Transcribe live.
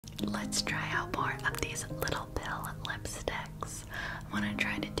let's try out more of these little pill lipsticks. I want to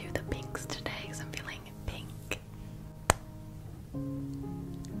try to do the pinks today because I'm feeling pink.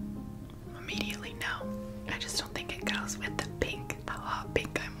 Immediately, no. I just don't think it goes with the pink, the hot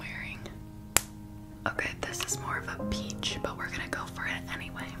pink I'm wearing. Okay, this is more of a peach, but we're gonna go for it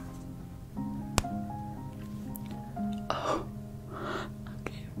anyway. Oh,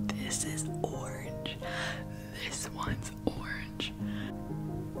 okay, this is orange. This one's orange.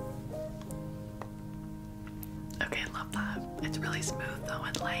 Okay, I love that. It's really smooth though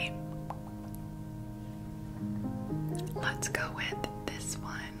and light. Let's go with this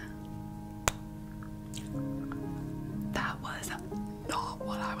one. That was not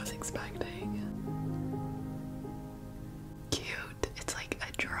what I was expecting. Cute. It's like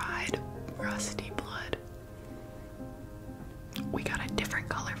a dried, rusty blood. We got a different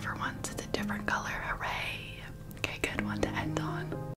color for once. It's a different color. Hooray. Okay, good one to end on.